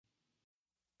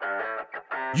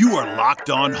You are Locked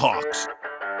On Hawks,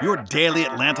 your daily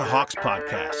Atlanta Hawks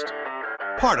podcast.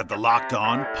 Part of the Locked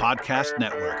On Podcast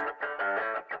Network.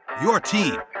 Your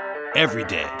team every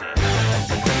day.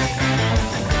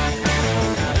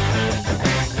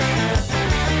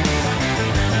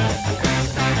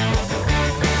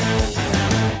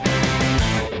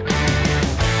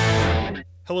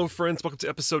 Hello, friends. Welcome to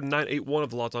episode 981 of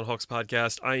the Locked On Hawks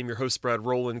podcast. I am your host, Brad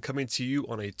Rowland, coming to you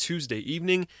on a Tuesday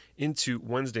evening into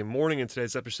Wednesday morning. And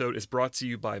today's episode is brought to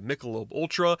you by Michelob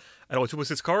Ultra. At only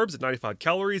 2.6 carbs at 95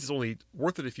 calories. It's only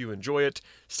worth it if you enjoy it.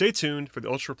 Stay tuned for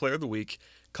the Ultra Player of the Week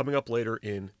coming up later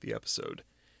in the episode.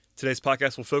 Today's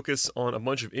podcast will focus on a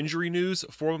bunch of injury news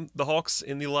for the Hawks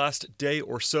in the last day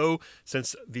or so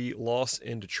since the loss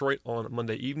in Detroit on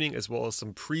Monday evening, as well as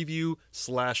some preview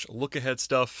 / look-ahead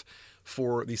stuff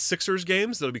for the Sixers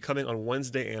games that will be coming on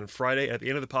Wednesday and Friday. At the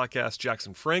end of the podcast,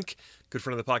 Jackson Frank, good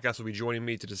friend of the podcast, will be joining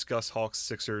me to discuss Hawks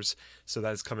Sixers, so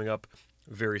that is coming up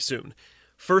very soon.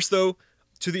 First, though,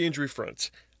 to the injury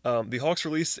front. The Hawks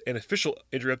released an official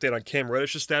injury update on Cam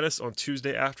Reddish's status on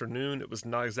Tuesday afternoon. It was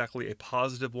not exactly a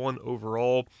positive one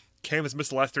overall. Cam has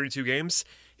missed the last 32 games.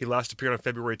 He last appeared on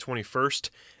February 21st,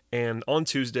 and on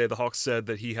Tuesday, the Hawks said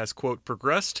that he has, quote,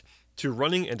 progressed to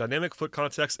running and dynamic foot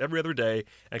contacts every other day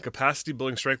and capacity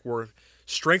building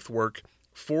strength work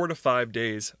 4 to 5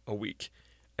 days a week,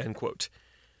 end quote.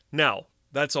 Now,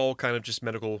 that's all kind of just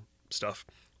medical stuff,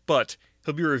 but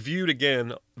he'll be reviewed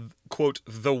again, quote,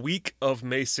 the week of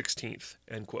May 16th,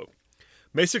 end quote.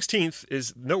 May 16th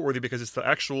is noteworthy because it's the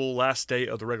actual last day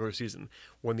of the regular season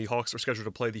when the Hawks are scheduled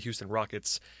to play the Houston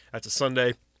Rockets. That's a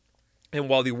Sunday, and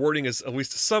while the wording is at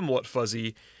least somewhat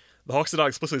fuzzy, the Hawks did not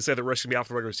explicitly say that Reddish can be out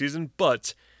for the regular season,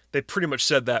 but they pretty much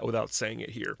said that without saying it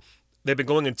here. They've been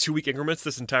going in 2-week increments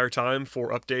this entire time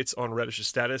for updates on Reddish's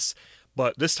status,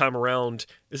 but this time around,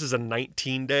 this is a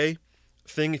 19-day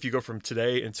thing if you go from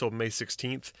today until May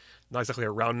 16th. Not exactly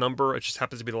a round number, it just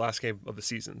happens to be the last game of the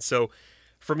season. So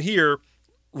from here,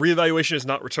 reevaluation is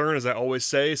not return, as I always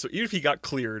say, so even if he got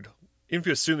cleared, even if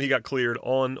you assume that he got cleared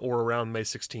on or around May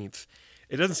 16th,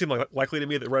 it doesn't seem likely to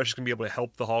me that Reddish is going to be able to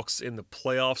help the Hawks in the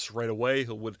playoffs right away.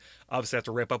 He would obviously have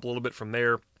to ramp up a little bit from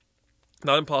there.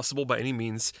 Not impossible by any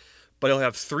means, but he'll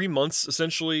have 3 months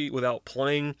essentially without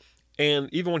playing.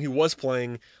 And even when he was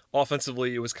playing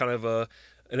offensively, it was kind of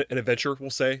an adventure, we'll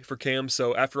say, for Cam.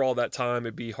 So after all that time,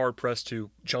 it'd be hard-pressed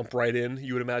to jump right in,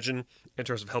 you would imagine, in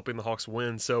terms of helping the Hawks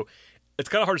win. So it's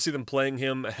kind of hard to see them playing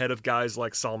him ahead of guys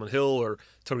like Solomon Hill or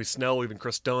Tony Snell, even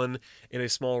Chris Dunn in a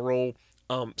small role.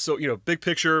 So, big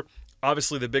picture,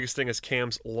 obviously the biggest thing is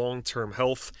Cam's long-term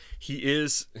health. He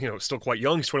is, still quite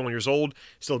young. He's 21 years old,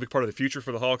 still a big part of the future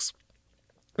for the Hawks.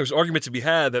 There's an argument to be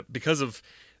had that because of,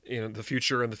 the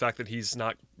future and the fact that he's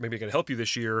not maybe going to help you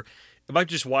this year, it might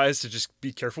be just wise to just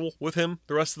be careful with him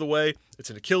the rest of the way. It's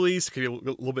an Achilles. It could be a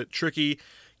little bit tricky.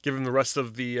 Give him the rest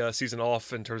of the season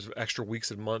off in terms of extra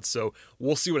weeks and months. So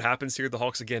we'll see what happens here. The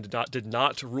Hawks, again, did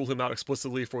not rule him out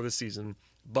explicitly for this season,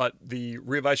 but the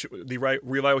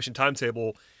reevaluation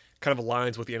timetable kind of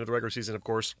aligns with the end of the regular season, of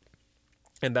course,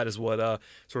 and that is what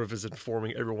sort of is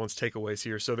informing everyone's takeaways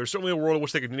here. So there's certainly a world in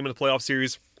which they could need him in the playoff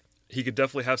series. He could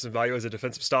definitely have some value as a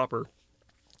defensive stopper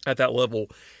at that level,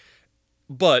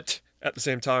 but at the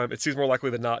same time, it seems more likely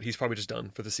than not he's probably just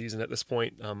done for the season at this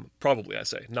point. Probably, I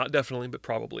say. Not definitely, but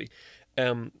probably.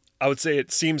 I would say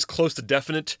it seems close to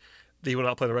definite that he will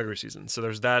not play the regular season. So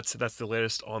there's that. That's the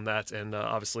latest on that. And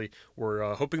obviously,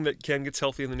 we're hoping that Cam gets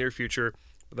healthy in the near future.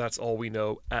 But that's all we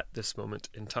know at this moment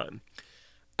in time.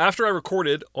 After I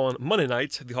recorded on Monday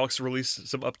night, the Hawks released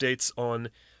some updates on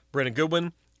Brandon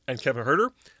Goodwin and Kevin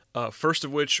Huerter. First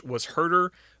of which was Huerter,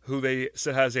 who they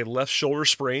said has a left shoulder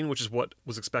sprain, which is what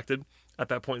was expected at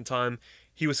that point in time.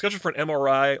 He was scheduled for an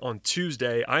MRI on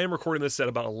Tuesday. I am recording this at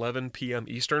about 11 p.m.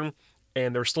 Eastern,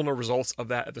 and there's still no results of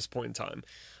that at this point in time.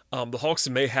 The Hawks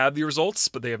may have the results,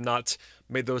 but they have not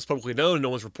made those publicly known. No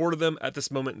one's reported them at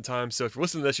this moment in time. So if you're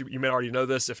listening to this, you may already know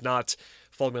this. If not,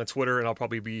 follow me on Twitter, and I'll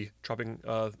probably be dropping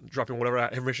whatever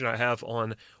information I have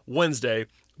on Wednesday.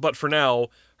 But for now,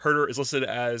 Huerter is listed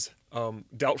as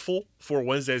doubtful for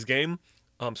Wednesday's game.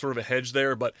 Sort of a hedge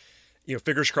there, but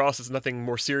fingers crossed it's nothing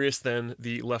more serious than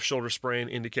the left shoulder sprain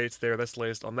indicates there. That's the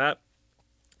latest on that.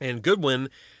 And Goodwin,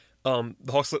 the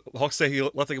Hawks say he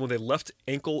left the game with a left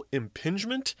ankle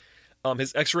impingement.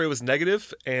 His x-ray was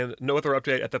negative and no other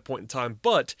update at that point in time,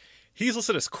 but he's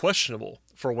listed as questionable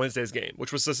for Wednesday's game,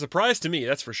 which was a surprise to me,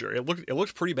 that's for sure. It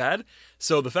looked pretty bad.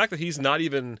 So the fact that he's not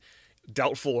even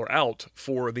doubtful or out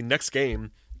for the next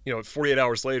game 48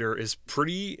 hours later is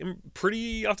pretty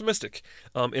optimistic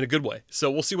in a good way.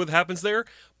 So we'll see what happens there.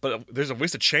 But there's at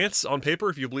least a chance on paper,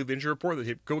 if you believe the injury report,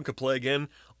 that Goodwin could play again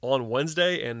on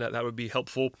Wednesday, and that would be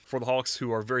helpful for the Hawks,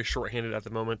 who are very shorthanded at the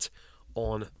moment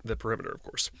on the perimeter, of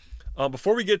course.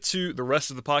 Before we get to the rest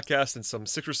of the podcast and some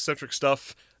Sixers-centric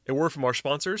stuff, a word from our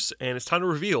sponsors, and it's time to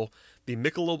reveal the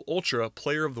Michelob Ultra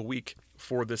Player of the Week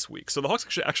for this week. So the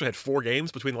Hawks actually had 4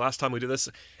 games between the last time we did this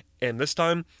and this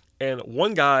time, and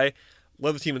one guy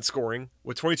led the team in scoring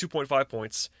with 22.5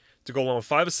 points to go along with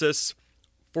 5 assists,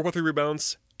 4.3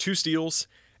 rebounds, 2 steals,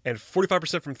 and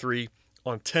 45% from 3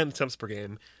 on 10 attempts per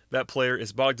game. That player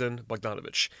is Bogdan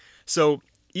Bogdanovic. So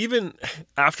even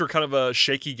after kind of a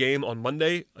shaky game on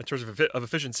Monday in terms of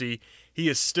efficiency, he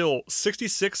is still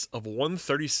 66 of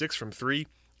 136 from 3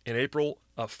 in April,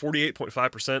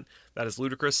 48.5%. That is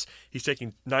ludicrous. He's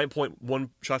taking 9.1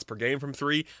 shots per game from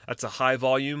 3. That's a high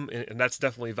volume, and that's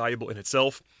definitely valuable in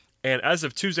itself. And as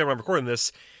of Tuesday when I'm recording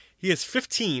this, he has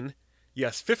 15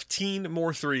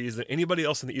 more threes than anybody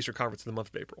else in the Eastern Conference in the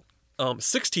month of April.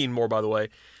 16 more, by the way,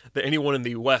 than anyone in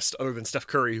the West other than Steph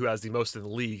Curry, who has the most in the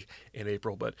league in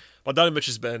April. But Bogdanovic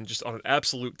has been just on an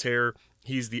absolute tear.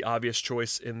 He's the obvious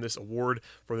choice in this award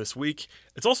for this week.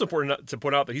 It's also important to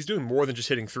point out that he's doing more than just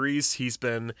hitting threes. He's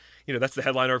been, that's the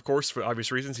headliner, of course, for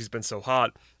obvious reasons. He's been so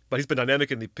hot. But he's been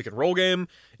dynamic in the pick and roll game,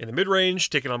 in the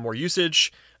mid-range, taking on more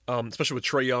usage, especially with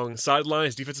Trae Young sideline.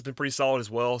 His defense has been pretty solid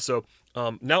as well. So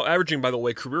now averaging, by the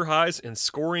way, career highs in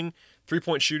scoring,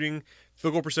 three-point shooting,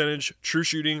 field goal percentage, true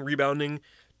shooting, rebounding,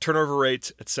 turnover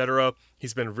rate, etc.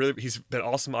 He's been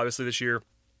awesome, obviously, this year.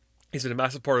 He's been a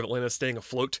massive part of Atlanta staying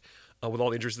afloat with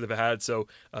all the injuries that they've had. So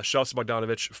shout out to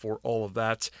Bogdanovic for all of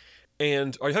that.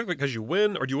 And are you happy because you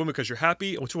win, or do you win because you're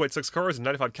happy? And with 2 white 6 carbs and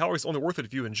 95 calories, only worth it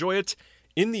if you enjoy it.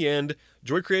 In the end,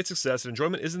 joy creates success, and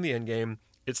enjoyment isn't the end game.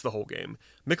 It's the whole game.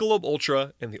 Michelob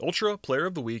Ultra, and the Ultra Player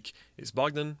of the Week is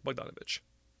Bogdan Bogdanovic.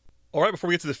 All right, before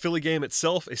we get to the Philly game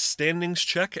itself, a standings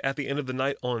check at the end of the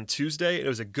night on Tuesday. It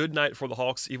was a good night for the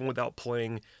Hawks, even without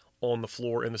playing on the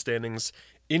floor in the standings.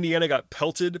 Indiana got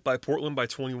pelted by Portland by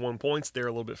 21 points. They're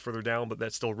a little bit further down, but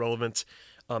that's still relevant.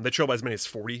 They trailed by as many as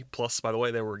 40 plus, by the way.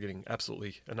 They were getting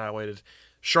absolutely annihilated.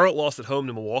 Charlotte lost at home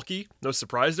to Milwaukee. No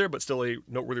surprise there, but still a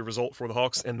noteworthy result for the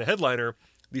Hawks. And the headliner,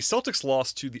 the Celtics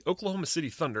lost to the Oklahoma City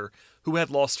Thunder, who had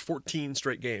lost 14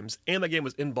 straight games, and that game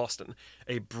was in Boston.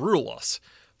 A brutal loss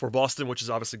for Boston, which is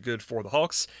obviously good for the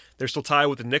Hawks. They're still tied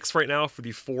with the Knicks right now for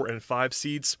the 4 and 5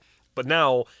 seeds. But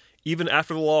now, even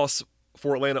after the loss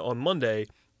for Atlanta on Monday,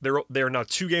 they are now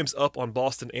 2 games up on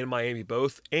Boston and Miami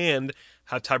both, and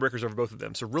have tiebreakers over both of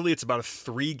them. So really, it's about a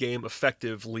 3-game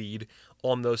effective lead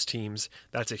on those teams.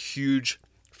 That's a huge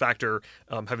factor.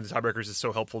 Having the tiebreakers is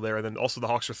so helpful there. And then also the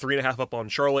Hawks are 3.5 up on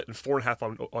Charlotte and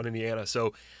 4.5 on Indiana.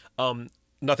 So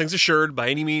nothing's assured by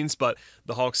any means, but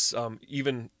the Hawks,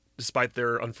 even despite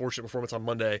their unfortunate performance on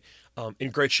Monday,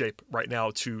 in great shape right now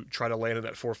to try to land in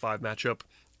that 4-5 matchup.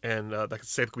 And that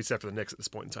could be set for the Knicks at this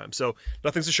point in time. So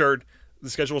nothing's assured. The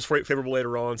schedule is favorable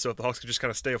later on, so if the Hawks could just kind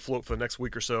of stay afloat for the next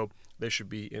week or so, they should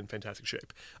be in fantastic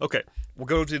shape. Okay, we'll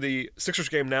go to the Sixers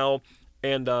game now,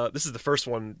 and this is the first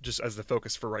one just as the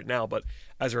focus for right now, but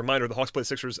as a reminder, the Hawks play the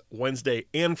Sixers Wednesday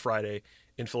and Friday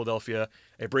in Philadelphia,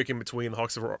 a break in between. The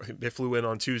Hawks, they flew in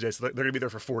on Tuesday, so they're going to be there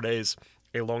for 4 days,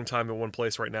 a long time in one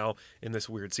place right now in this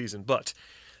weird season. But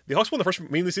the Hawks won the first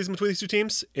meeting of the season between these two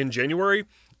teams in January.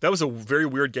 That was a very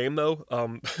weird game, though.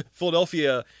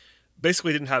 Philadelphia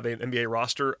basically didn't have an NBA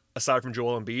roster aside from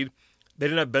Joel Embiid. They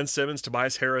didn't have Ben Simmons,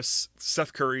 Tobias Harris,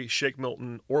 Seth Curry, Shake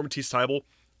Milton, or Matisse Thybulle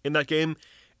in that game.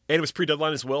 And it was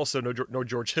pre-deadline as well, so no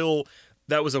George Hill.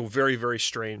 That was a very, very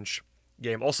strange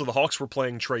game. Also, the Hawks were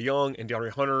playing Trae Young and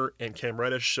DeAndre Hunter and Cam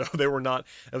Reddish, so they were not.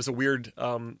 It was a weird,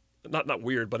 not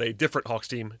weird, but a different Hawks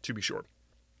team to be sure.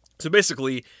 So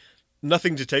basically,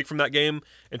 nothing to take from that game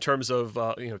in terms of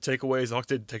takeaways. The Hawks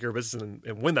did take care of business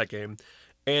and win that game.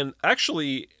 And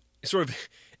actually, sort of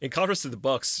in contrast to the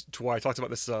Bucks, to why I talked about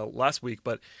this last week,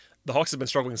 but the Hawks have been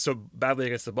struggling so badly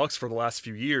against the Bucks for the last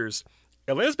few years.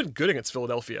 Atlanta's been good against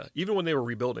Philadelphia, even when they were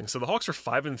rebuilding. So the Hawks are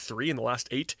 5-3 in the last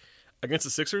 8 against the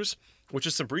Sixers, which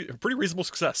is some pretty reasonable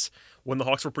success when the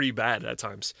Hawks were pretty bad at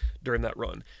times during that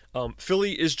run.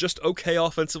 Philly is just okay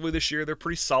offensively this year. They're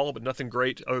pretty solid, but nothing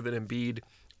great other than Embiid.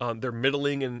 They're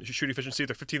middling in shooting efficiency.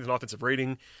 They're 15th in offensive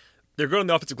rating. They're good on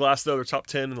the offensive glass, though. They're top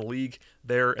 10 in the league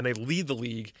there, and they lead the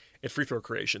league in free throw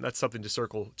creation. That's something to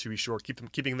circle, to be sure.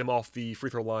 Keeping them off the free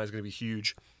throw line is going to be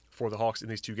huge for the Hawks in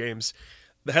these 2 games.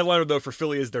 The headliner, though, for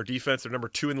Philly is their defense. They're number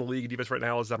 2 in the league in defense right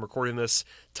now as I'm recording this.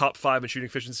 Top 5 in shooting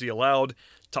efficiency allowed.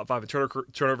 Top 5 in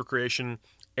turnover creation.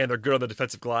 and they're good on the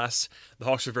defensive glass. The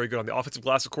Hawks are very good on the offensive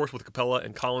glass, of course, with Capella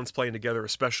and Collins playing together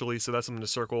especially, so that's something to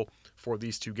circle for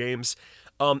these two games.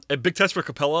 A big test for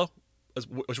Capella,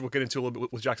 which we'll get into a little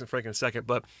bit with Jackson Frank in a second,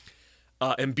 but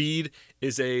Embiid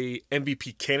is a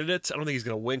MVP candidate. I don't think he's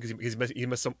going to win because he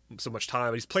missed so much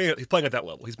time. He's playing at that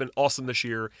level. He's been awesome this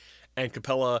year, and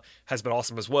Capella has been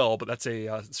awesome as well. But that's a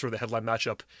sort of the headline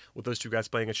matchup with those two guys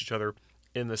playing against each other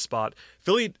in this spot.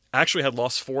 Philly actually had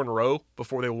lost 4 in a row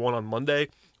before they won on Monday,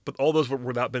 but all those were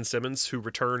without Ben Simmons, who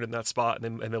returned in that spot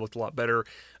and they looked a lot better.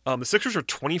 The Sixers are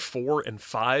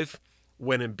 24-5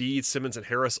 when Embiid, Simmons, and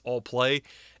Harris all play,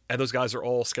 and those guys are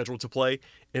all scheduled to play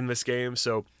in this game.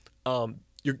 So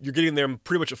you're getting them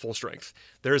pretty much at full strength.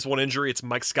 There is one injury. It's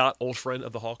Mike Scott, old friend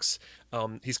of the Hawks.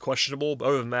 He's questionable, but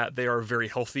other than that, they are very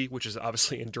healthy, which is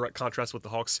obviously in direct contrast with the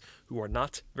Hawks, who are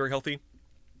not very healthy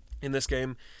in this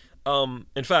game.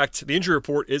 In fact, the injury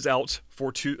report is out for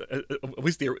at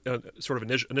least the sort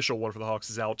of initial one for the Hawks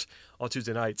is out on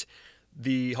Tuesday night.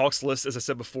 The Hawks list, as I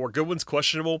said before, Goodwin's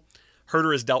questionable.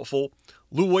 Herter is doubtful.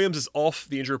 Lou Williams is off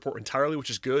the injury report entirely, which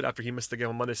is good after he missed the game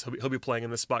on Monday, so he'll be playing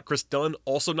in this spot. Chris Dunn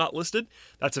also not listed.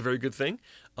 That's a very good thing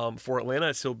for Atlanta,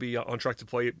 as he'll be on track to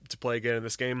play again in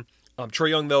this game. Trae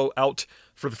Young, though, out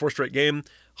for the 4th straight game.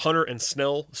 Hunter and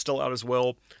Snell still out as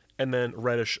well. And then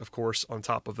Reddish, of course, on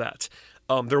top of that.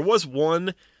 There was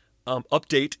one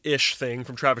update-ish thing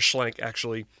from Travis Schlenk,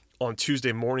 actually, on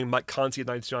Tuesday morning. Mike Conti at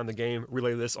 92.9 The Game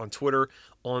relayed this on Twitter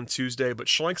on Tuesday, but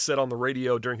Schlenk said on the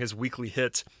radio during his weekly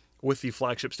hit with the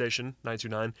flagship station,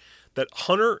 92.9, that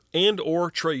Hunter and or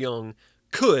Trae Young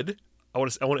could, I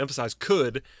want to emphasize,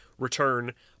 could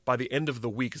return by the end of the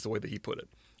week, is the way that he put it.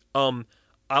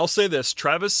 I'll say this,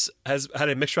 Travis has had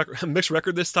a mixed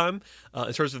record this time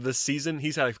in terms of this season.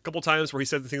 He's had a couple times where he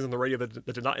said things on the radio that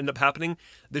did not end up happening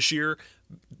this year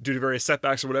due to various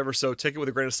setbacks or whatever, so take it with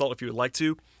a grain of salt if you would like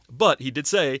to. But he did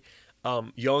say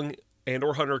Young and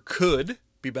or Hunter could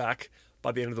be back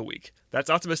by the end of the week. That's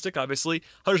optimistic, obviously.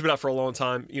 Hunter's been out for a long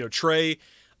time. Trae,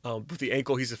 with the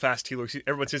ankle, he's a fast healer.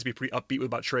 Everyone seems to be pretty upbeat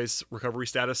about Trae's recovery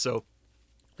status, so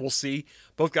we'll see.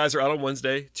 Both guys are out on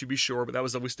Wednesday, to be sure, but that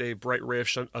was at least a bright ray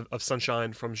of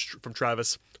sunshine from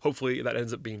Travis. Hopefully that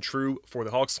ends up being true for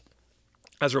the Hawks.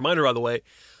 As a reminder, by the way,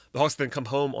 the Hawks then come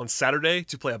home on Saturday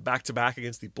to play a back-to-back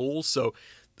against the Bulls, so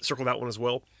circle that one as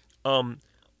well.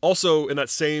 Also, in that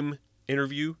same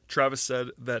interview, Travis said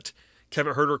that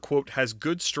Kevin Huerter, quote, has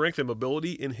good strength and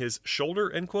mobility in his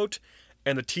shoulder, end quote,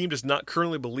 and the team does not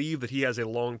currently believe that he has a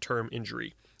long-term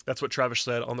injury. That's what Travis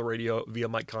said on the radio via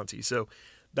Mike Conti. So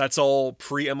that's all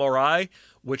pre-MRI,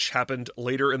 which happened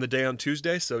later in the day on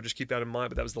Tuesday, so just keep that in mind,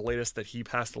 but that was the latest that he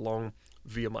passed along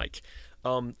via Mike.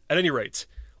 At any rate,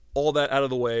 all that out of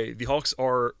the way, the Hawks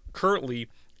are currently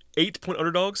 8-point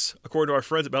underdogs, according to our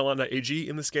friends at BetOnline.ag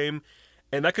in this game,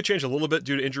 and that could change a little bit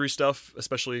due to injury stuff,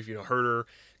 especially if, Huerter,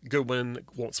 Goodwin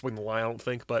won't swing the line, I don't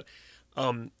think, but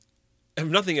if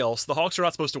nothing else, the Hawks are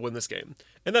not supposed to win this game,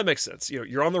 and that makes sense.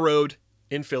 You're on the road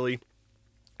in Philly.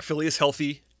 Philly is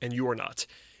healthy, and you are not.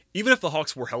 Even if the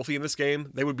Hawks were healthy in this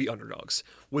game, they would be underdogs.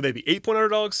 Would they be 8-point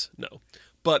underdogs? No.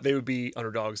 But they would be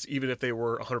underdogs even if they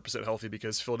were 100% healthy,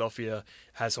 because Philadelphia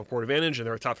has home court advantage and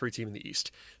they're a top 3 team in the East.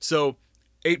 So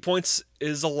 8 points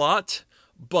is a lot,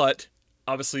 but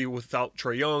obviously without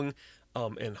Trae Young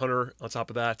and Hunter on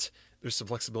top of that, there's some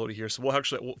flexibility here. So we'll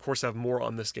of course have more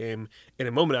on this game in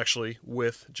a moment, actually,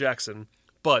 with Jackson.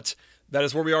 But that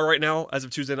is where we are right now as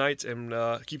of Tuesday night, and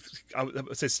I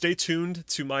would say stay tuned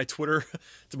to my Twitter,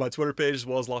 page, as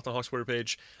well as Locked On Hawks Twitter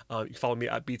page. You can follow me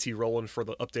at BT Rowland for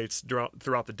the updates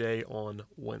throughout the day on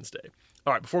Wednesday.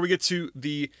 All right, before we get to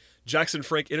the Jackson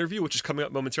Frank interview, which is coming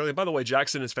up momentarily. And by the way,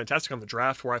 Jackson is fantastic on the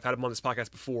draft, where I've had him on this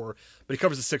podcast before, but he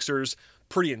covers the Sixers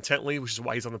pretty intently, which is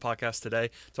why he's on the podcast today,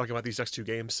 talking about these next 2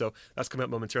 games. So that's coming up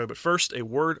momentarily. But first, a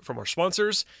word from our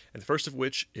sponsors, and the first of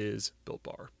which is Built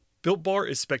Bar. Built Bar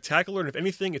is spectacular, and if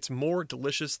anything, it's more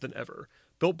delicious than ever.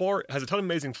 Built Bar has a ton of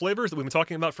amazing flavors that we've been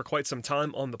talking about for quite some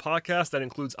time on the podcast. That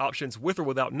includes options with or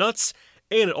without nuts,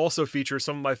 and it also features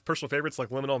some of my personal favorites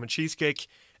like lemon almond cheesecake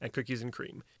and cookies and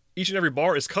cream. Each and every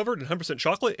bar is covered in 100%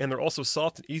 chocolate, and they're also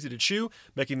soft and easy to chew,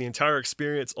 making the entire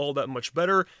experience all that much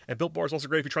better. And Built Bar is also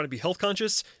great if you're trying to be health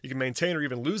conscious. You can maintain or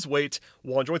even lose weight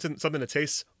while enjoying something that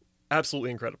tastes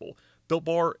absolutely incredible. Built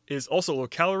Bar is also low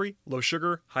calorie, low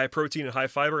sugar, high protein, and high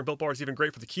fiber, and Built Bar is even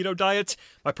great for the keto diet.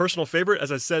 My personal favorite,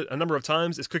 as I said a number of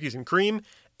times, is cookies and cream,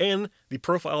 and the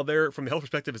profile there from the health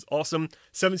perspective is awesome.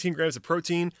 17 grams of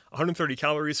protein, 130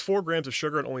 calories, 4 grams of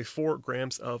sugar, and only 4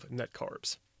 grams of net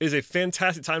carbs. It is a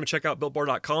fantastic time to check out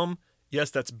BuiltBar.com. Yes,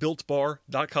 that's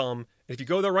BuiltBar.com. And if you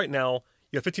go there right now,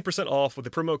 you have 15% off with the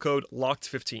promo code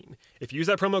LOCKED15. If you use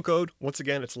that promo code, once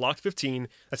again, it's LOCKED15.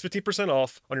 That's 15%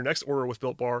 off on your next order with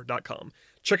BuiltBar.com.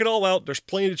 Check it all out. There's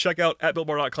plenty to check out at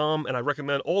BuiltBar.com, and I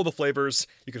recommend all the flavors.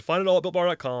 You can find it all at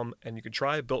BuiltBar.com, and you can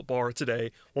try Built Bar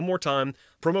today. One more time,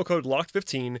 promo code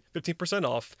LOCKED15, 15%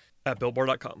 off at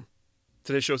BuiltBar.com.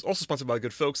 Today's show is also sponsored by the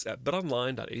good folks at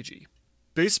BetOnline.ag.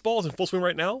 Baseball is in full swing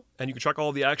right now, and you can track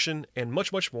all the action and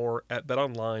much, much more at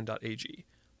BetOnline.ag.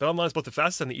 BetOnline is both the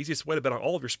fastest and the easiest way to bet on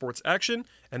all of your sports action,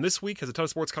 and this week has a ton of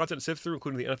sports content to sift through,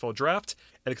 including the NFL Draft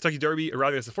and the Kentucky Derby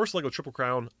arriving as the first leg of Triple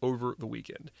Crown over the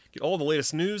weekend. Get all the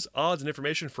latest news, odds, and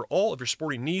information for all of your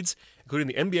sporting needs, including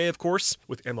the NBA, of course,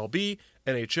 with MLB,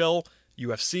 NHL,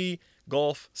 UFC,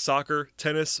 golf, soccer,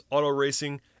 tennis, auto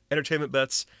racing, entertainment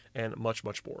bets, and much,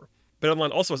 much more.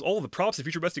 BetOnline also has all of the props and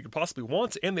future bets you could possibly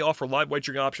want, and they offer live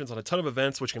wagering options on a ton of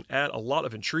events, which can add a lot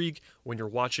of intrigue when you're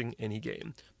watching any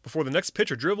game. Before the next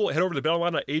pitch or dribble, head over to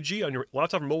BetOnline.ag on your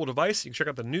laptop or mobile device. You can check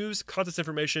out the news, contest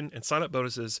information, and sign-up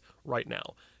bonuses right now.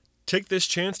 Take this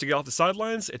chance to get off the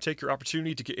sidelines and take your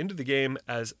opportunity to get into the game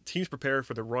as teams prepare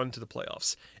for the run to the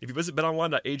playoffs. If you visit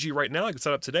betonline.ag right now, you can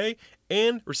sign up today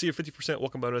and receive a 50%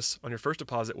 welcome bonus on your first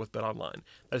deposit with BetOnline.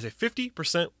 That is a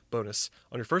 50% bonus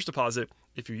on your first deposit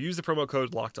if you use the promo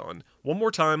code LOCKEDON. One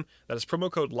more time, that is promo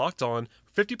code LOCKEDON,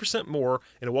 50% more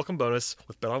in a welcome bonus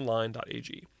with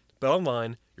betonline.ag.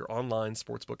 BetOnline, your online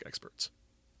sportsbook experts.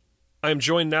 I am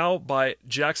joined now by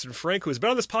Jackson Frank, who has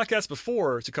been on this podcast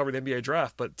before to cover the NBA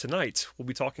draft, but tonight we'll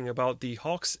be talking about the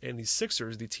Hawks and the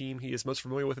Sixers, the team he is most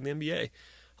familiar with in the NBA.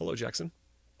 Hello, Jackson.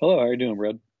 Hello, how are you doing,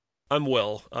 Brad? I'm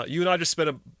well. You and I just spent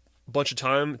a bunch of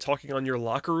time talking on your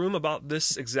locker room about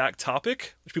this exact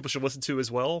topic, which people should listen to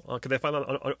as well. Can they find that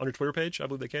on your Twitter page? I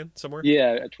believe they can somewhere.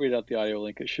 Yeah, I tweeted out the audio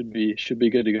link. It should be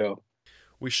good to go.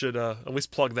 We should at least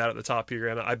plug that at the top here.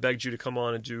 And I begged you to come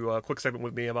on and do a quick segment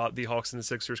with me about the Hawks and the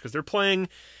Sixers because they're playing.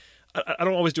 I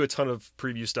don't always do a ton of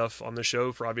preview stuff on the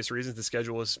show for obvious reasons. The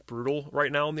schedule is brutal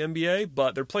right now in the NBA,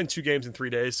 but they're playing 2 games in 3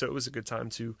 days, so it was a good time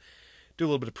to do a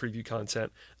little bit of preview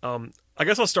content. I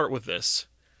guess I'll start with this.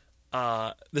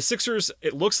 The Sixers,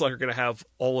 it looks like, are going to have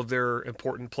all of their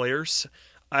important players.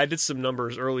 I did some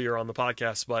numbers earlier on the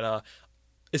podcast, but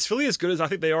is Philly as good as I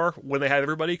think they are when they have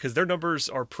everybody? Because their numbers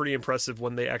are pretty impressive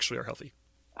when they actually are healthy.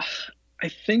 I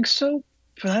think so,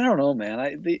 but I don't know,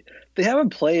 man. They haven't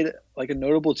played like a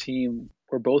notable team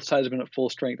where both sides have been at full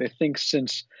strength, I think,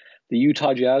 since the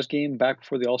Utah Jazz game back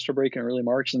before the All-Star break in early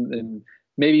March. And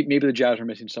maybe the Jazz are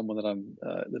missing someone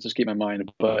that escaped my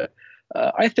mind. But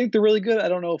I think they're really good. I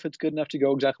don't know if it's good enough to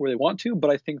go exactly where they want to, but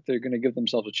I think they're going to give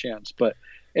themselves a chance. But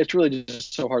it's really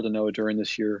just so hard to know during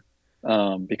this year.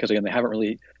 Because again, they haven't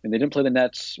really, and they didn't play the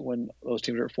Nets when those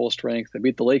teams were at full strength. They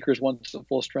beat the Lakers once at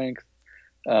full strength.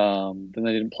 Then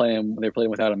they didn't play them. They played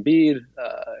without Embiid,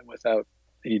 and without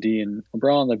AD and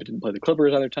LeBron. They didn't play the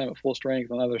Clippers either time at full strength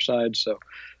on the other side. So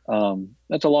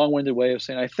that's a long-winded way of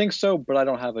saying I think so, but I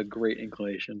don't have a great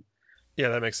inclination. Yeah,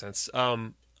 that makes sense. I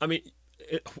mean,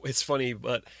 it's funny,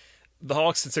 but the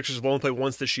Hawks and Sixers have only played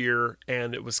once this year,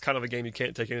 and it was kind of a game you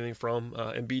can't take anything from.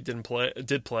 Embiid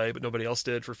did play, but nobody else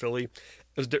did for Philly. It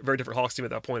was a very different Hawks team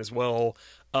at that point as well.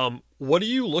 What are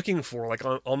you looking for, like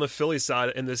on the Philly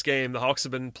side in this game? The Hawks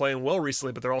have been playing well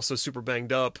recently, but they're also super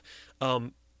banged up.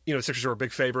 The Sixers are a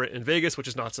big favorite in Vegas, which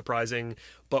is not surprising.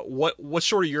 But what's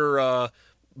sort of your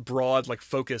broad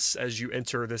focus as you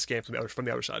enter this game from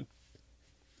the other side?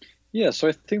 Yeah, so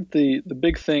I think the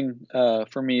big thing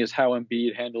for me is how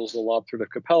Embiid handles the lob through to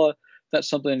Capella. That's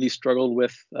something that he struggled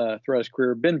with throughout his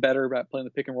career. Been better at playing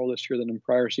the pick and roll this year than in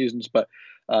prior seasons, but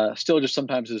still just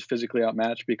sometimes is physically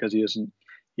outmatched because he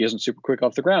isn't super quick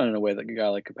off the ground in a way that a guy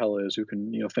like Capella is, who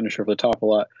can finish over the top a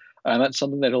lot. And that's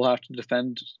something that he'll have to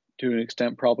defend to an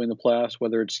extent probably in the playoffs,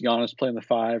 whether it's Giannis playing the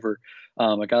 5 or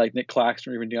a guy like Nick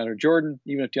Claxton or even DeAndre Jordan.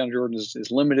 Even if DeAndre Jordan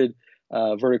is limited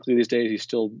vertically these days, he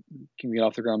still can get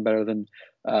off the ground better than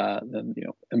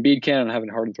Embiid can, and having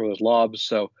Harden throw those lobs.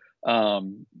 So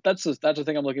that's the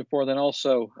thing I'm looking for. Then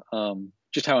also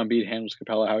just how Embiid handles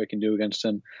Capella, how he can do against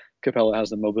him. Capella has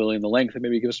the mobility and the length that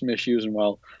maybe gives some issues, and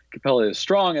while Capella is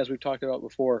strong, as we've talked about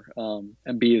before,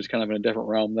 Embiid is kind of in a different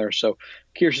realm there. So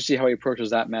curious to see how he approaches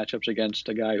that matchups against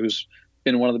a guy who's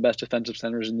been one of the best defensive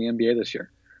centers in the NBA this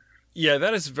year. Yeah,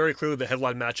 that is very clearly the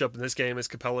headline matchup in this game is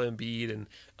Capella and Embiid,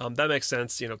 and that makes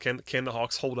sense. Can the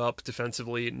Hawks hold up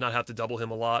defensively, not have to double him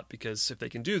a lot? Because if they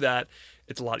can do that,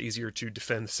 it's a lot easier to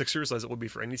defend the Sixers, as it would be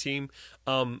for any team.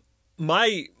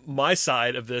 My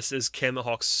side of this is, can the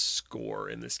Hawks score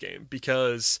in this game?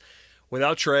 Because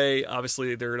without Trey,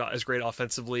 obviously they're not as great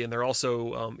offensively, and they're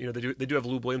also, they do have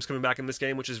Lou Williams coming back in this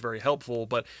game, which is very helpful.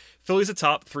 But Philly's a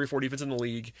top 3-4 defense in the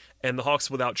league, and the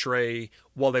Hawks without Trey,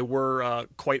 while they were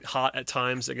quite hot at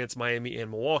times against Miami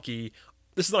and Milwaukee,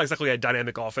 this is not exactly a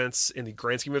dynamic offense in the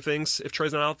grand scheme of things if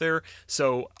Trey's not out there.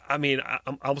 So, I mean, I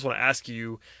almost want to ask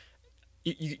you,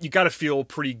 you got to feel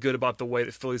pretty good about the way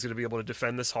that Philly's going to be able to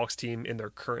defend this Hawks team in their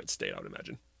current state, I would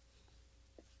imagine.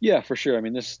 Yeah, for sure. I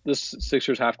mean, this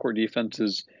Sixers half-court defense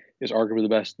is arguably the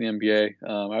best in the NBA.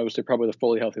 I would say probably the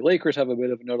fully healthy Lakers have a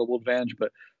bit of a notable advantage,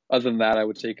 but other than that, I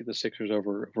would take the Sixers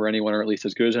over anyone, or at least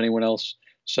as good as anyone else.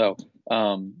 So,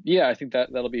 I think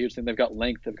that'll be a huge thing. They've got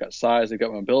length, they've got size, they've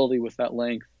got mobility with that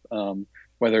length.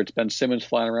 Whether it's Ben Simmons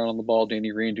flying around on the ball, Danny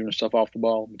Green doing stuff off the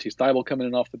ball, Matisse Thybulle coming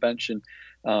in off the bench,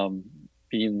 and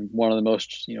being one of the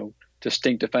most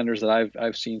distinct defenders that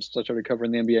I've seen started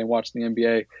covering the NBA and watching the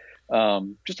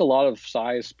NBA. Just a lot of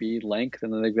size, speed, length,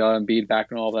 and then they've got Embiid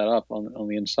backing all that up on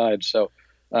the inside. So,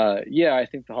 I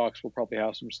think the Hawks will probably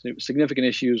have some significant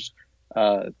issues,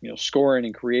 scoring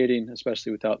and creating,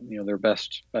 especially without their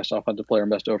best offensive player and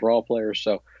best overall player.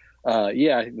 So, I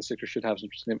think the Sixers should have some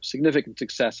significant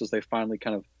success as they finally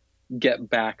kind of get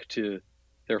back to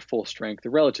their full strength,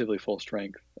 their relatively full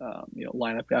strength,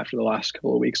 lineup after the last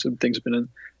couple of weeks and things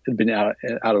had been out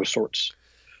of sorts.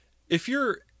 If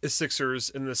you're the Sixers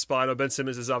in this spot, Ben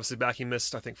Simmons is obviously back. He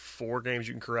missed, I think, 4 games.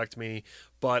 You can correct me.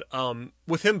 But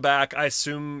with him back, I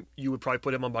assume you would probably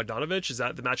put him on Bogdanović. Is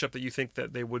that the matchup that you think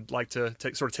that they would like to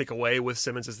take away with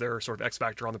Simmons as their sort of X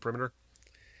factor on the perimeter?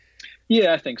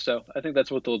 Yeah, I think so. I think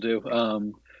that's what they'll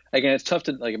do. Again, it's tough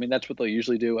to that's what they'll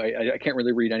usually do. I can't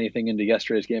really read anything into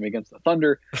yesterday's game against the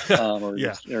Thunder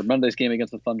or Monday's game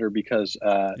against the Thunder because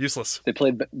useless. They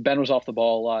played. Ben was off the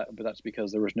ball a lot, but that's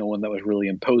because there was no one that was really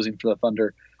imposing for the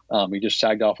Thunder. He just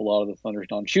sagged off a lot of the Thunder's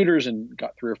non-shooters and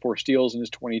got 3 or 4 steals in his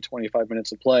 20-25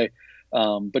 minutes of play.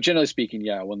 But generally speaking,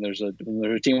 when there's a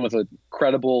team with a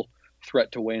credible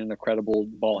threat to win and a credible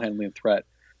ball handling threat,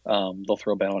 they'll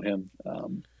throw Ben on him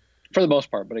for the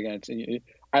most part. But again,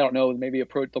 I don't know. Maybe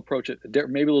they'll approach it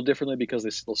maybe a little differently because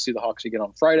they'll see the Hawks again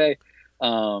on Friday.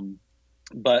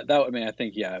 But I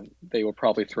think they will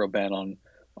probably throw Ben on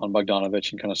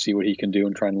Bogdanović and kind of see what he can do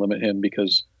and try and limit him,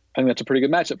 because I think that's a pretty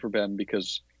good matchup for Ben,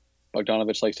 because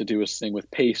Bogdanović likes to do his thing with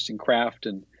pace and craft,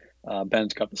 and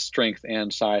Ben's got the strength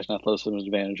and size and athleticism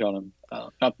advantage on him.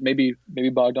 Maybe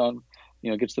Bogdan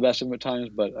gets the best of him at times,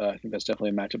 but I think that's definitely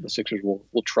a matchup the Sixers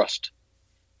will trust.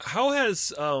 How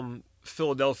has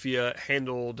Philadelphia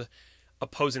handled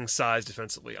opposing size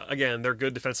defensively? Again, they're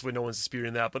good defensively, no one's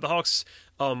disputing that, but the Hawks,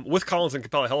 with Collins and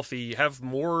Capella healthy, have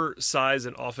more size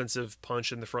and offensive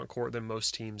punch in the front court than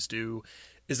most teams do.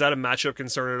 Is that a matchup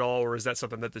concern at all, or is that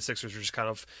something that the Sixers are just kind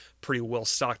of pretty well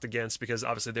stocked against, because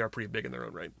obviously they are pretty big in their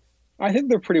own right? I think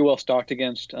they're pretty well stocked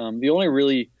against. The only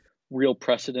really real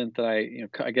precedent that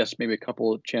I guess maybe a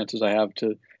couple of chances I have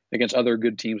to against other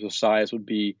good teams with size would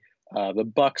be the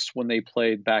Bucks when they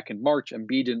played back in March.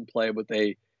 Embiid didn't play, but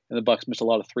the Bucks missed a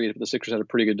lot of threes. But the Sixers had a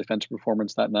pretty good defensive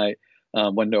performance that night.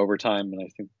 Went to overtime, and I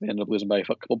think they ended up losing by a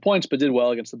couple of points, but did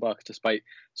well against the Bucks despite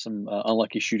some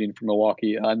unlucky shooting from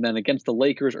Milwaukee. And then against the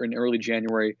Lakers in early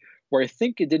January, where I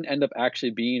think it didn't end up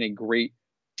actually being a great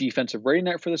defensive rating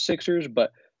night for the Sixers,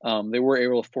 but they were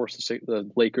able to force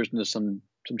the Lakers into some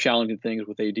challenging things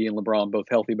with AD and LeBron both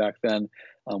healthy back then,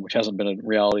 which hasn't been a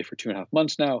reality for 2.5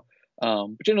 months now.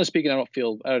 But generally speaking, I don't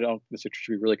think the Sixers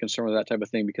should be really concerned with that type of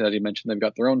thing, because as you mentioned, they've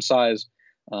got their own size.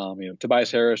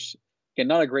 Tobias Harris, again,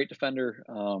 not a great defender,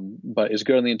 but is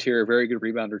good on the interior, very good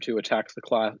rebounder too, attacks the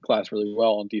class really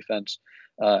well on defense.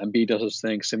 Embiid does his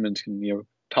thing. Simmons can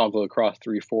toggle across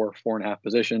 3, 4, 4.5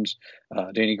 positions.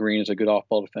 Danny Green is a good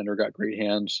off-ball defender, got great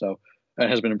hands, so and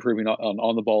has been improving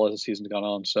on the ball as the season's gone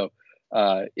on. So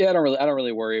I don't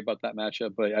really worry about that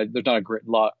matchup, but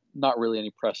there's not really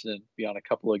any precedent beyond a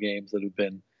couple of games that have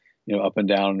been up and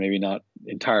down, maybe not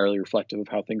entirely reflective of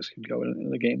how things can go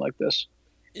in a game like this.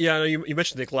 Yeah, I know you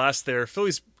mentioned the glass there.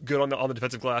 Philly's good on the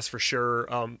defensive glass for sure.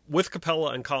 With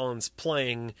Capella and Collins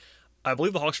playing, I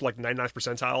believe the Hawks are like 99th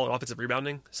percentile in offensive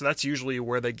rebounding. So that's usually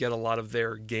where they get a lot of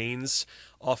their gains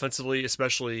offensively,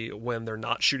 especially when they're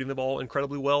not shooting the ball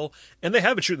incredibly well. And they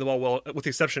have been shooting the ball well, with the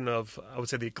exception of, I would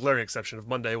say the glaring exception of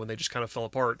Monday when they just kind of fell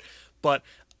apart. But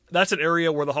that's an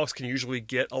area where the Hawks can usually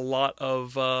get a lot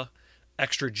of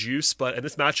extra juice, but in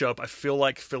this matchup, I feel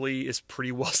like Philly is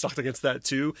pretty well stocked against that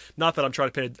too. Not that I'm trying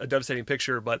to paint a devastating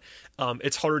picture, but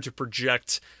it's harder to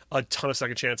project a ton of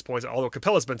second chance points, although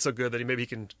Capella's been so good that maybe he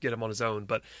can get him on his own,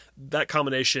 but that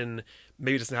combination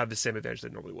maybe doesn't have the same advantage that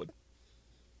it normally would.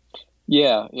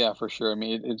 Yeah, for sure. I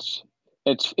mean, it's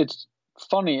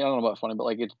funny. I don't know about funny, but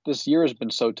like this year has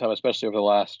been so tough, especially over the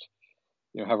last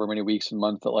however many weeks and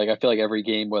months, that like I feel like every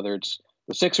game, whether it's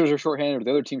the Sixers are shorthanded or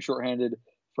the other team shorthanded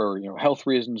for health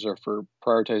reasons or for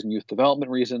prioritizing youth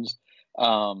development reasons.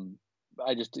 I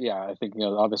think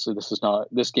obviously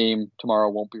this game tomorrow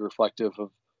won't be reflective of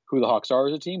who the Hawks are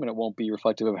as a team, and it won't be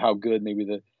reflective of how good maybe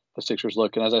the Sixers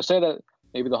look. And as I say that,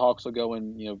 maybe the Hawks will go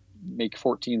and make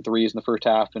 14 threes in the first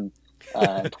half and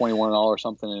 21 all or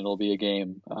something, and it'll be a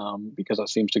game because that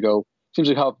seems to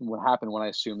happen when I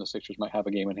assume the Sixers might have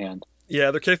a game in hand.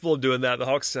 Yeah, they're capable of doing that. The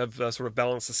Hawks have sort of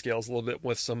balanced the scales a little bit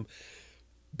with some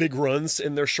big runs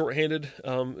in their shorthanded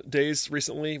days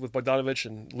recently with Bogdanovich,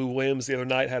 and Lou Williams the other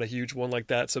night had a huge one like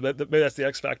that. So maybe that's the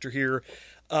X factor here.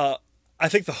 I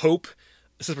think the hope,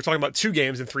 since we're talking about 2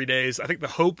 games in 3 days, I think the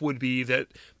hope would be that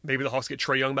maybe the Hawks get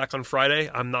Trae Young back on Friday.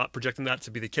 I'm not projecting that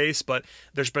to be the case, but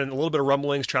there's been a little bit of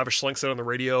rumblings. Travis Schlenk said on the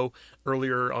radio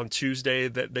earlier on Tuesday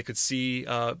that they could see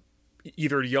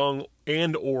either Young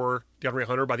and or DeAndre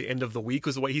Hunter by the end of the week,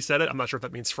 was the way he said it. I'm not sure if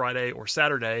that means Friday or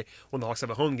Saturday when the Hawks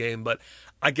have a home game, but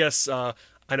I guess I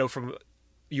know from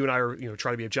you and I are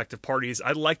trying to be objective parties.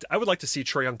 I would like to see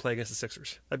Trae Young play against the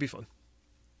Sixers. That'd be fun.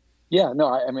 Yeah, no,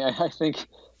 I think,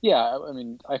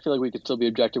 I feel like we could still be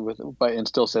objective and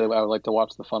still say that I would like to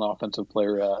watch the fun offensive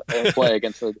player play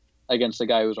against the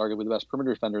guy who's arguably the best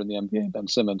perimeter defender in the NBA, Ben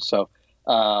Simmons. So,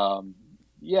 I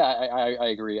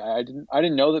agree. I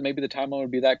didn't know that maybe the timeline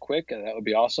would be that quick. That would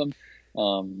be awesome.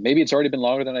 Maybe it's already been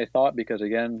longer than I thought because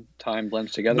again, time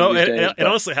blends together. No, it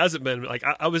honestly hasn't been. Like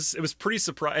it was pretty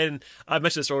surprised. And I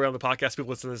mentioned this earlier on the podcast.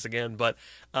 People listen to this again, but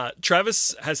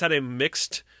Travis has had a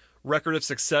mixed record of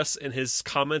success in his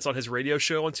comments on his radio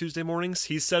show on Tuesday mornings.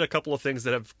 He's said a couple of things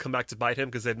that have come back to bite him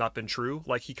because they've not been true.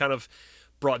 Like he kind of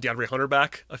brought DeAndre Hunter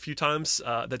back a few times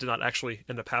that did not actually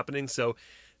end up happening. So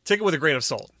take it with a grain of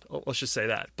salt. Let's just say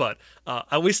that. But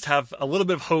at least have a little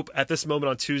bit of hope at this moment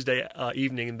on Tuesday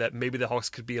evening that maybe the Hawks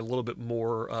could be a little bit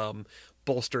more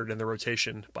bolstered in the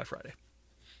rotation by Friday.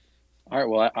 All right.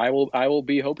 Well, I will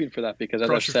be hoping for that because, as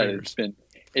I said,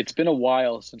 it's been a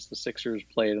while since the Sixers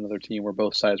played another team where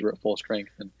both sides were at full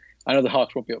strength. And I know the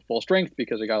Hawks won't be at full strength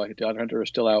because a guy like DeAndre Hunter is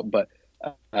still out, but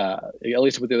at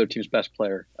least with the other team's best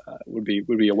player would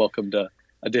be a welcomed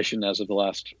addition as of the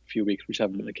last few weeks, which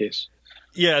haven't been the case.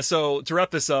 Yeah, so to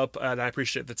wrap this up, and I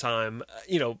appreciate the time,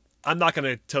 I'm not going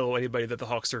to tell anybody that the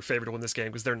Hawks are favored to win this game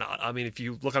because they're not. I mean, if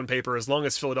you look on paper, as long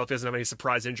as Philadelphia doesn't have any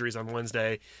surprise injuries on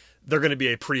Wednesday, they're going to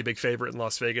be a pretty big favorite in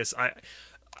Las Vegas.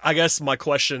 I guess my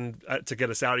question to get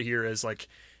us out of here is, like,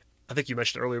 I think you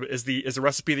mentioned earlier, is the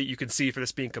recipe that you can see for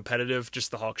this being competitive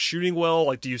just the Hawks shooting well?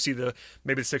 Like, do you see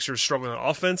maybe the Sixers struggling on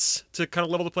offense to kind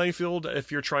of level the playing field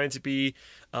if you're trying to be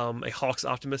a Hawks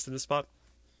optimist in this spot?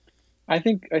 I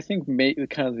think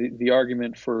kind of the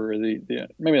argument for the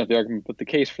maybe not the argument, but the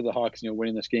case for the Hawks,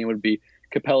 winning this game would be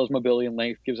Capella's mobility and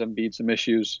length gives Embiid some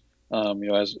issues.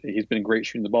 As he's been great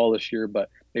shooting the ball this year, but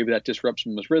maybe that disrupts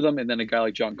him with rhythm. And then a guy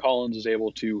like John Collins is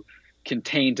able to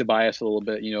contain Tobias a little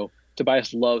bit.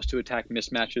 Tobias loves to attack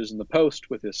mismatches in the post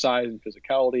with his size and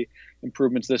physicality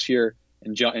improvements this year.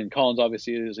 And Collins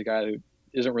obviously is a guy who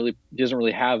doesn't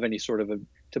really have any sort of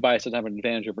Tobias doesn't have an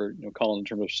advantage over Collins in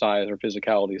terms of size or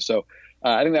physicality. So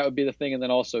I think that would be the thing. And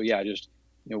then also, just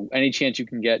any chance you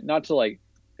can get, not to like,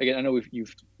 again, I know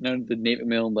none of the Nate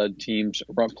McMillan led teams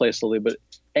play slowly, but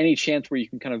any chance where you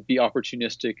can kind of be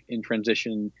opportunistic in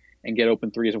transition and get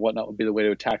open threes and whatnot would be the way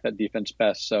to attack that defense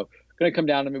best. So going to come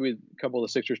down to maybe a couple of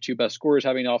the Sixers' 2 best scorers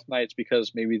having off nights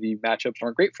because maybe the matchups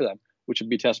aren't great for them, which would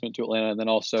be testament to Atlanta. And then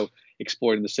also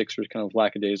exploiting the Sixers' kind of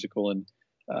lackadaisical and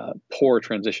poor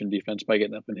transition defense by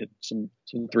getting up and hitting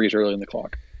some threes early in the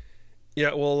clock.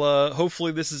 Yeah, well,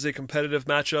 hopefully this is a competitive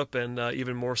matchup, and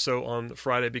even more so on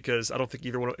Friday, because I don't think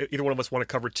either one of us want to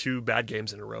cover 2 bad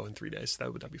games in a row in 3 days.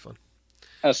 That would not be fun.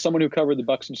 As someone who covered the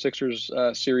Bucks and Sixers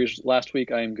series last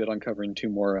week, I am good on covering two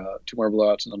more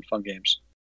blowouts and unfun games.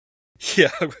 Yeah,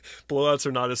 blowouts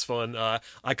are not as fun.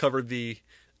 I covered the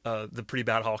pretty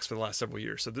bad Hawks for the last several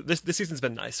years. So this season's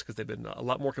been nice because they've been a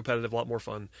lot more competitive, a lot more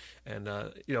fun. And,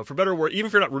 for better or worse, even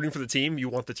if you're not rooting for the team, you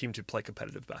want the team to play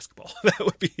competitive basketball. That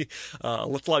would be a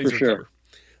lot easier to cover.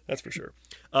 That's for sure.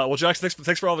 Well, Jackson,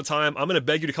 thanks for all the time. I'm going to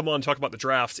beg you to come on and talk about the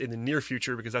draft in the near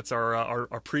future because that's our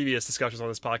previous discussions on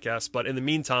this podcast. But in the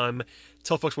meantime,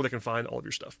 tell folks where they can find all of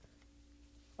your stuff.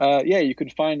 You can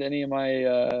find any of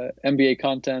my NBA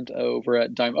content over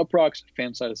at Dime Up Rocks,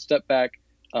 Fanside Step Back.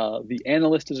 The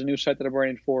Analyst is a new site that I'm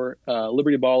writing for,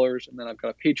 Liberty Ballers, and then I've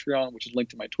got a Patreon, which is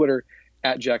linked to my Twitter,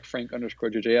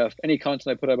 @JackFrank_JJF. Any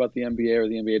content I put out about the NBA or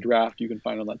the NBA draft, you can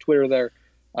find on that Twitter there.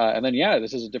 And then,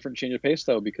 this is a different change of pace,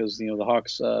 though, because the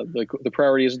Hawks, the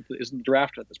priority isn't the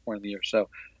draft at this point in the year. So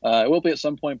it will be at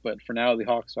some point, but for now, the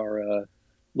Hawks are a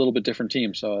little bit different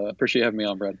team. So I appreciate you having me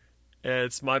on, Brad.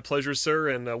 It's my pleasure, sir,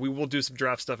 and we will do some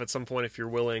draft stuff at some point if you're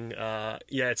willing.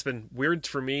 It's been weird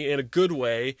for me in a good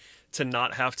way to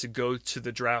not have to go to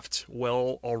the draft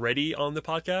well already on the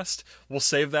podcast. We'll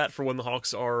save that for when the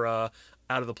Hawks are out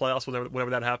of the playoffs,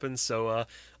 whenever that happens. So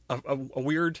a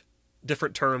weird,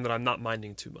 different term that I'm not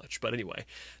minding too much. But anyway,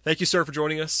 thank you, sir, for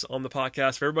joining us on the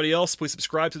podcast. For everybody else, please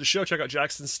subscribe to the show. Check out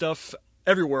Jackson's stuff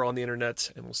everywhere on the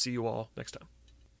internet, and we'll see you all next time.